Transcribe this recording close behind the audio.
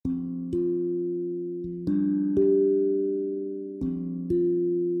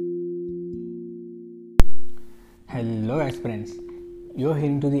Hello aspirants, you are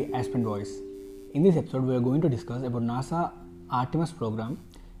hearing to the Aspirant Voice. In this episode we are going to discuss about NASA Artemis program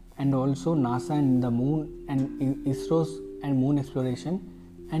and also NASA and the moon and ISRO's and moon exploration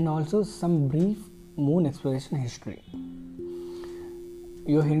and also some brief moon exploration history.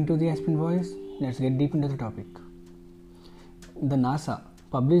 You are hearing to the Aspirant Voice. Let's get deep into the topic. The NASA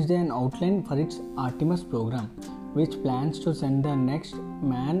published an outline for its Artemis program, which plans to send the next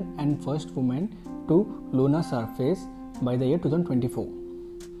man and first woman to lunar surface by the year 2024.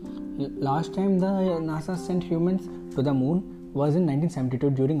 Last time the NASA sent humans to the moon was in 1972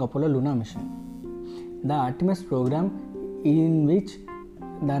 during Apollo lunar mission. The Artemis program, in which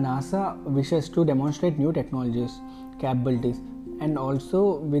the NASA wishes to demonstrate new technologies, capabilities, and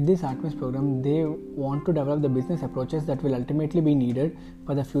also with this Artemis program they want to develop the business approaches that will ultimately be needed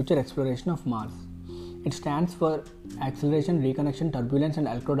for the future exploration of Mars. It stands for Acceleration, Reconnection, Turbulence and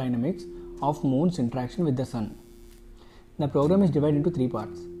Electrodynamics of Moon's Interaction with the Sun. The program is divided into three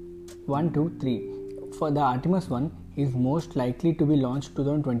parts. 1, 2, 3. For the Artemis 1 is most likely to be launched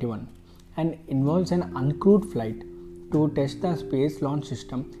 2021 and involves an uncrewed flight to test the Space Launch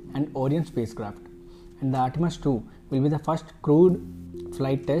System and Orion spacecraft. And the Artemis 2 will be the first crewed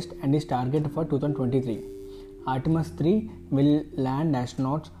flight test and is targeted for 2023. Artemis 3 will land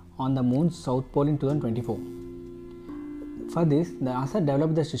astronauts on the moon's south pole in 2024. For this, the NASA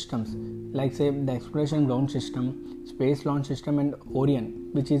developed the systems like say the Exploration Ground System, Space Launch System and Orion,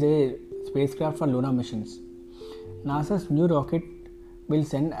 which is a spacecraft for lunar missions. NASA's new rocket will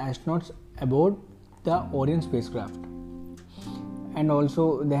send astronauts aboard the Orion spacecraft. And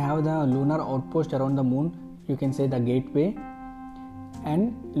also they have the lunar outpost around the moon, you can say the gateway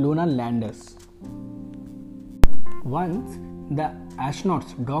and lunar landers. Once the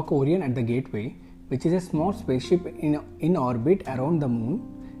astronauts dock Orion at the gateway, which is a small spaceship in orbit around the moon,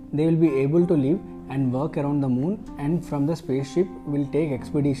 they will be able to live and work around the moon, and from the spaceship will take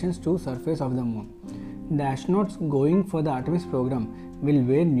expeditions to surface of the moon. The astronauts going for the Artemis program will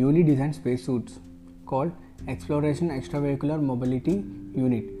wear newly designed spacesuits called Exploration Extravehicular Mobility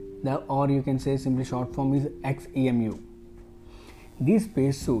Unit, or you can say simply short form is XEMU. These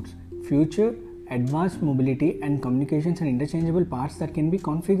spacesuits feature advanced mobility and communications and interchangeable parts that can be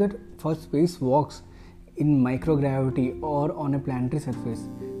configured for spacewalks in microgravity or on a planetary surface.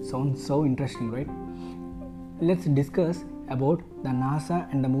 Sounds so interesting, right? Let's discuss about the NASA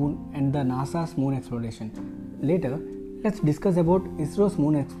and the moon and the NASA's moon exploration. Later, let's discuss about ISRO's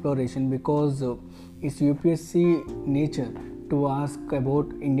moon exploration because it's UPSC nature to ask about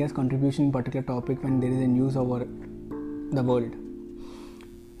India's contribution in particular topic when there is a news over the world.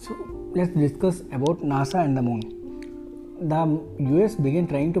 So let's discuss about NASA and the moon. The US began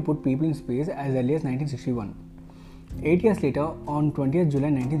trying to put people in space as early as 1961. 8 years later, on 20th July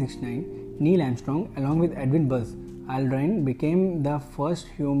 1969, Neil Armstrong along with Edwin Buzz Aldrin became the first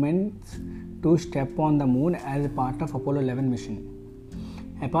humans to step on the moon as a part of Apollo 11 mission.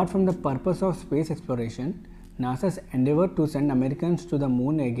 Apart from the purpose of space exploration, NASA's endeavor to send Americans to the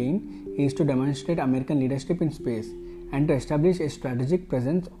moon again is to demonstrate American leadership in space and to establish a strategic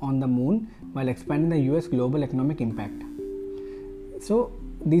presence on the moon while expanding the US global economic impact. So,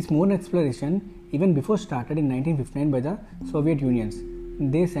 this moon exploration even before started in 1959 by the Soviet Unions.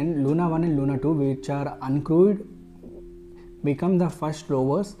 They sent Luna 1 and Luna 2, which are uncrewed, become the first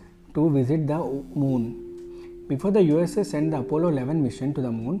rovers to visit the moon. Before the USA sent the Apollo 11 mission to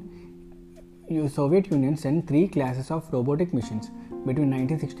the moon, Soviet Union sent 3 classes of robotic missions between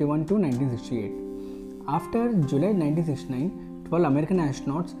 1961 to 1968. After July 1969, 12 American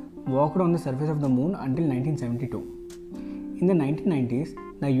astronauts walked on the surface of the moon until 1972. In the 1990s,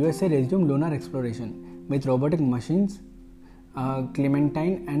 the USA resumed lunar exploration with robotic machines,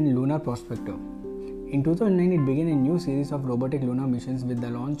 Clementine and Lunar Prospector. In 2009, it began a new series of robotic lunar missions with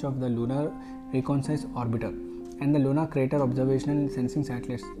the launch of the Lunar Reconnaissance Orbiter and the Lunar Crater Observation and Sensing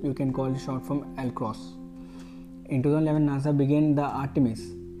Satellites, you can call it short form LCROSS. In 2011, NASA began the Artemis.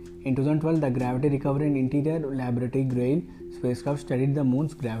 In 2012, the Gravity Recovery and Interior Laboratory GRAIL spacecraft studied the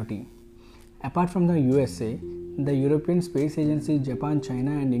moon's gravity. Apart from the USA, the European Space Agency, Japan,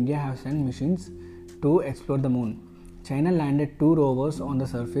 China and India have sent missions to explore the moon. China landed 2 rovers on the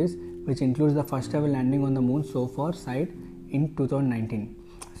surface, which includes the first ever landing on the moon so far site in 2019.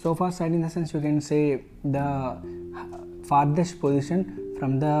 So far site in the sense you can say the farthest position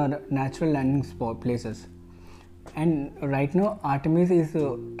from the natural landing places. And right now Artemis is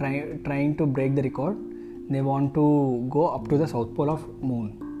trying to break the record. They want to go up to the south pole of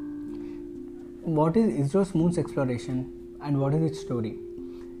moon. What is ISRO's moon's exploration and what is its story?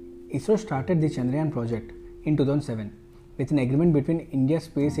 ISRO started the Chandrayaan project in 2007 with an agreement between India's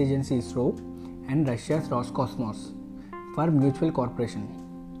Space Agency ISRO and Russia's Roscosmos. for mutual cooperation.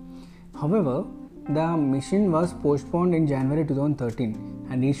 However, the mission was postponed in January 2013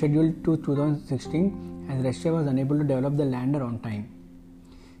 and rescheduled to 2016 as Russia was unable to develop the lander on time.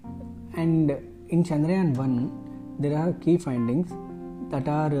 And in Chandrayaan 1, there are key findings that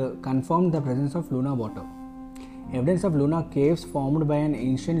are confirmed the presence of lunar water. Evidence of lunar caves formed by an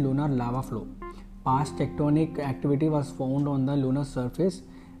ancient lunar lava flow. Past tectonic activity was found on the lunar surface.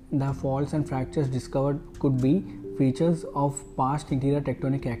 The faults and fractures discovered could be features of past interior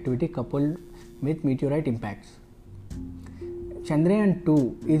tectonic activity coupled with meteorite impacts. Chandrayaan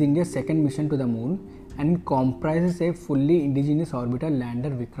 2 is India's second mission to the moon and comprises a fully indigenous orbital lander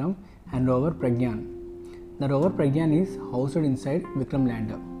Vikram and rover Pragyan. The rover Pragyan is housed inside Vikram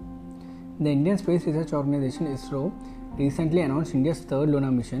lander. The Indian Space Research Organisation ISRO recently announced India's third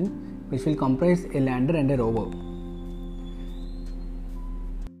lunar mission, which will comprise a lander and a rover.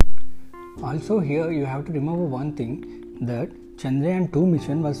 Also here you have to remember one thing, that Chandrayaan 2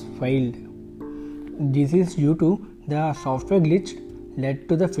 mission was failed. This is due to the software glitch led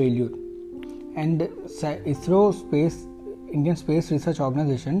to the failure. And Indian Space Research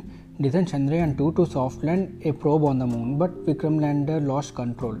Organisation designed Chandrayaan 2 to soft land a probe on the moon, but Vikram lander lost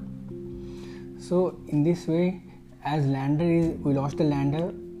control. So in this way, as we lost the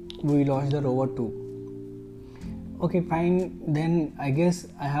lander, we lost the rover too. Okay, fine. Then I guess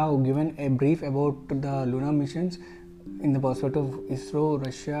I have given a brief about the lunar missions in the perspective of ISRO,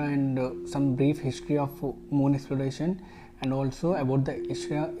 Russia, and some brief history of moon exploration, and also about the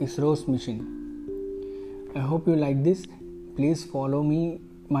ISRO's mission. I hope you like this. Please follow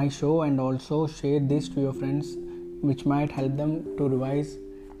my show, and also share this to your friends, which might help them to revise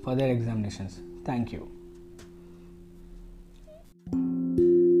for their examinations. Thank you.